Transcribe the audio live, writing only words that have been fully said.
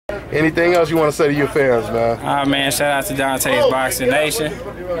Anything else you want to say to your fans, man? Man, shout out to Dante's Boxing Nation.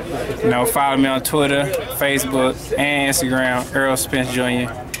 You know, follow me on Twitter, Facebook, and Instagram, Earl Spence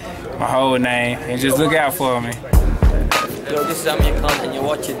Jr., my whole name, and just look out for me. Yo, this is AMIR and you're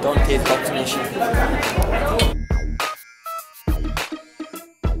watching Dante's Boxing Nation.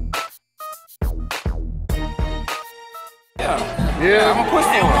 Yeah, I'm gonna push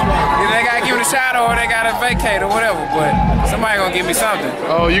them. Either they gotta give it a shot or they gotta vacate or whatever, but somebody gonna give me something.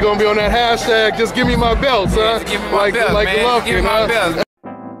 Oh, you gonna be on that hashtag, just give me my belt, son. Yeah, just give me my belt, like man. Golovkin, Give me my belt.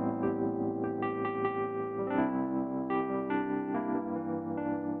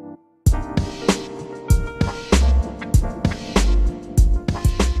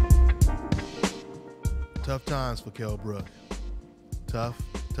 Tough times for Kell Brook. Tough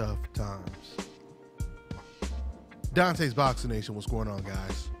times. Dante's Boxing Nation, what's going on,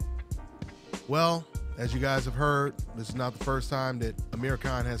 guys? Well, as you guys have heard, this is not the first time that AMIR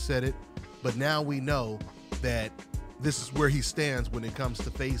Khan has said it, but now we know that this is where he stands when it comes to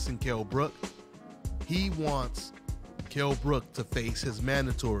facing Kell Brook. He wants Kell Brook to face his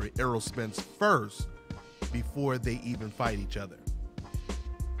mandatory Errol Spence first before they even fight each other.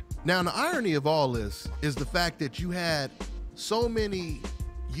 Now, the irony of all this is the fact that you had so many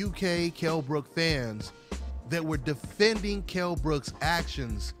UK Kell Brook fans that were defending Kell Brook's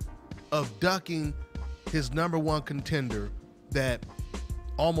actions of ducking his #1 contender that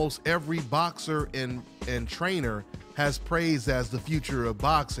almost every boxer and trainer has praised as the future of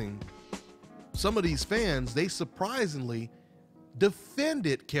boxing. Some of these fans, they surprisingly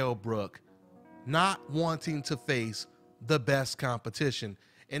defended Kell Brook not wanting to face the best competition.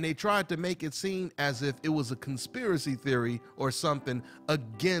 And they tried to make it seem as if it was a conspiracy theory or something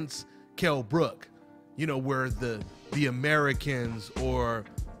against Kell Brook. You know, where the Americans or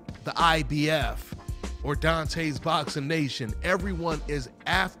the IBF or Dante's Boxing Nation, everyone is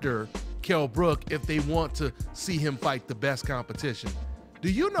after Kell Brook if they want to see him fight the best competition. Do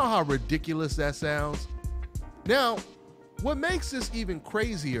you know how ridiculous that sounds? Now, what makes this even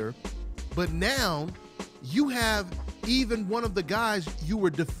crazier, but now you have even one of the guys you were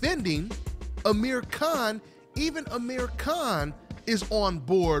defending, AMIR Khan, even AMIR Khan is on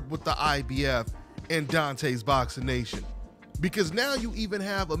board with the IBF and Dante's Boxing Nation. Because now you even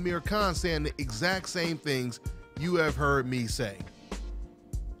have AMIR Khan saying the exact same things you have heard me say.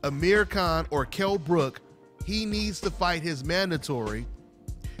 AMIR Khan or Kell Brook, he needs to fight his mandatory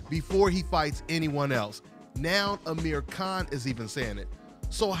before he fights anyone else. Now AMIR Khan is even saying it.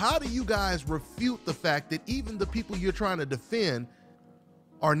 So how do you guys refute the fact that even the people you're trying to defend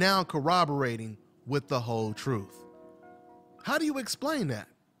are now corroborating with the whole truth? How do you explain that?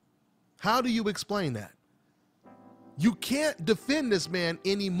 How do you explain that? You can't defend this man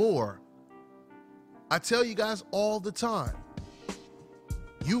anymore. I tell you guys all the time,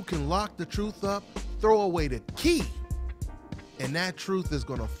 you can lock the truth up, throw away the key, and that truth is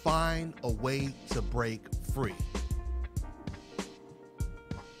gonna find a way to break free.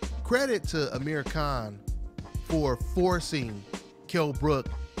 Credit to AMIR Khan for forcing Kell Brook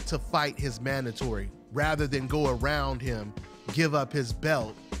to fight his mandatory rather than go around him, give up his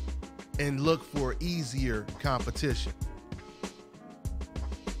belt, and look for easier competition.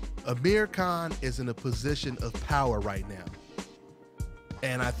 AMIR Khan is in a position of power right now,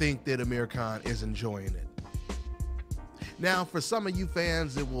 and I think that AMIR Khan is enjoying it. Now, for some of you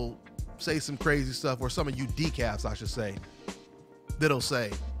fans that will say some crazy stuff, or some of you decaps, I should say, that'll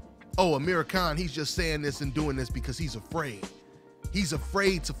say, oh, AMIR Khan, he's just saying this and doing this because he's afraid. He's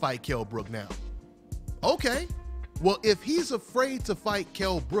afraid to fight Kell Brook now. Okay, well, if he's afraid to fight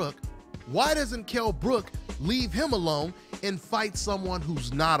Kell Brook, why doesn't Kell Brook leave him alone and fight someone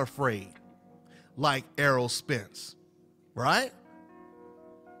who's not afraid, like Errol Spence, right?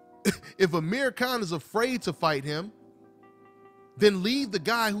 If AMIR Khan is afraid to fight him, then leave the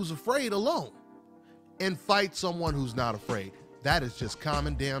guy who's afraid alone and fight someone who's not afraid. That is just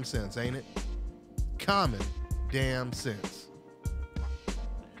common damn sense, ain't it? Common damn sense.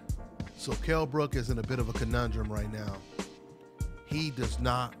 So Kell Brook is in a bit of a conundrum right now. He does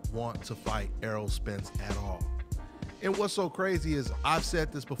not want to fight Errol Spence at all. And what's so crazy is, I've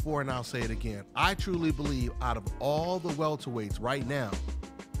said this before and I'll say it again, I truly believe out of all the welterweights right now,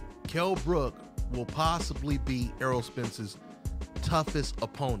 Kell Brook will possibly be Errol Spence's toughest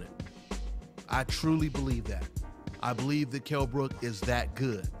opponent. I truly believe that. I believe that Kell Brook is that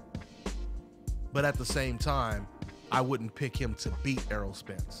good. But at the same time, I wouldn't pick him to beat Errol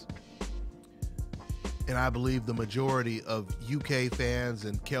Spence. And I believe the majority of UK fans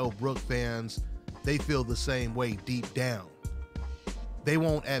and Kell Brook fans, they feel the same way deep down. They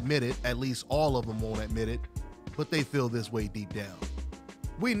won't admit it, at least all of them won't admit it, but they feel this way deep down.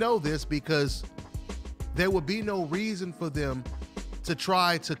 We know this because there would be no reason for them to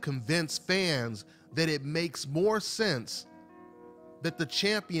try to convince fans that it makes more sense that the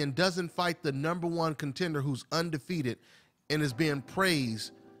champion doesn't fight the #1 contender who's undefeated and is being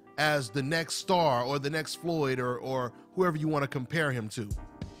praised as the next star or the next Floyd or whoever you want to compare him to.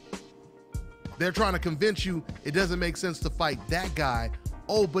 They're trying to convince you it doesn't make sense to fight that guy.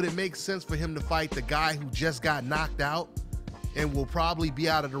 Oh, but it makes sense for him to fight the guy who just got knocked out and will probably be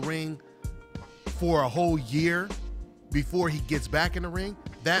out of the ring for a whole year before he gets back in the ring.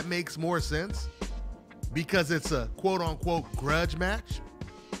 That makes more sense because it's a quote-unquote grudge match.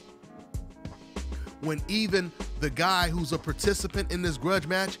 When even the guy who's a participant in this grudge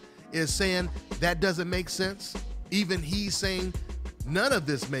match is saying that doesn't make sense. Even he's saying none of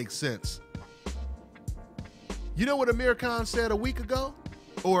this makes sense. You know what Amir Khan said a week ago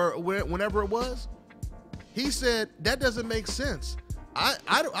or whenever it was? He said that doesn't make sense.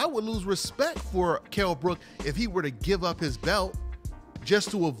 I would lose respect for KELL Brook if he were to give up his belt just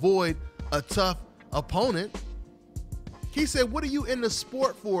to avoid a tough opponent. He said, what are you in the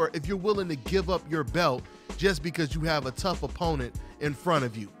sport for if you're willing to give up your belt just because you have a tough opponent in front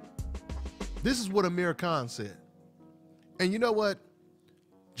of you? This is what Amir Khan said. And you know what?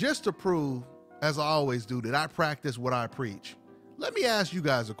 Just to prove, as I always do, that I practice what I preach, let me ask you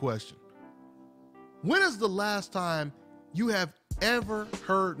guys a question. When is the last time you have ever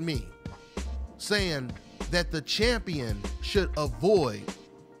heard me saying that the champion should avoid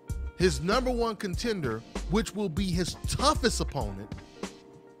his #1 contender, which will be his toughest opponent,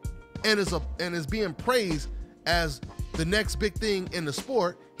 and is being praised as the next big thing in the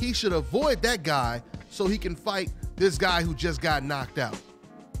sport? He should avoid that guy so he can fight this guy who just got knocked out.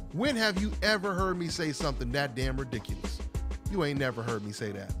 When have you ever heard me say something that damn ridiculous? You ain't never heard me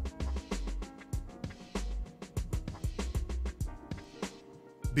say that.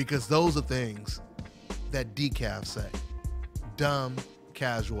 Because those are things that decaf say. Dumb,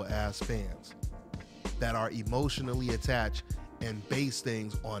 casual ass fans that are emotionally attached and base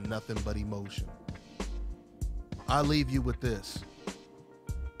things on nothing but emotion. I leave you with this.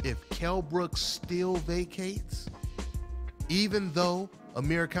 If KELL Brook still vacates, even though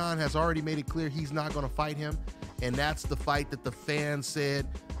Amir Khan has already made it clear he's not going to fight him, and that's the fight that the fans said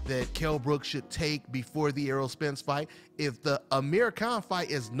that KELL Brook should take before the Errol Spence fight. If the Amir Khan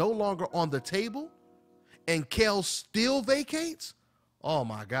fight is no longer on the table and KELL still vacates, oh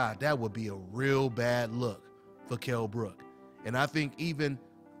my God, that would be a real bad look for KELL Brook. And I think even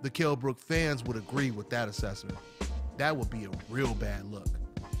the KELL Brook fans would agree with that assessment. That would be a real bad look.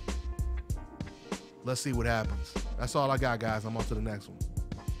 Let's see what happens. That's all I got, guys. I'm on to the next one.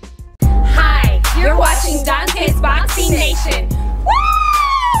 Hi, you're watching Dante's Boxing Nation. Woo!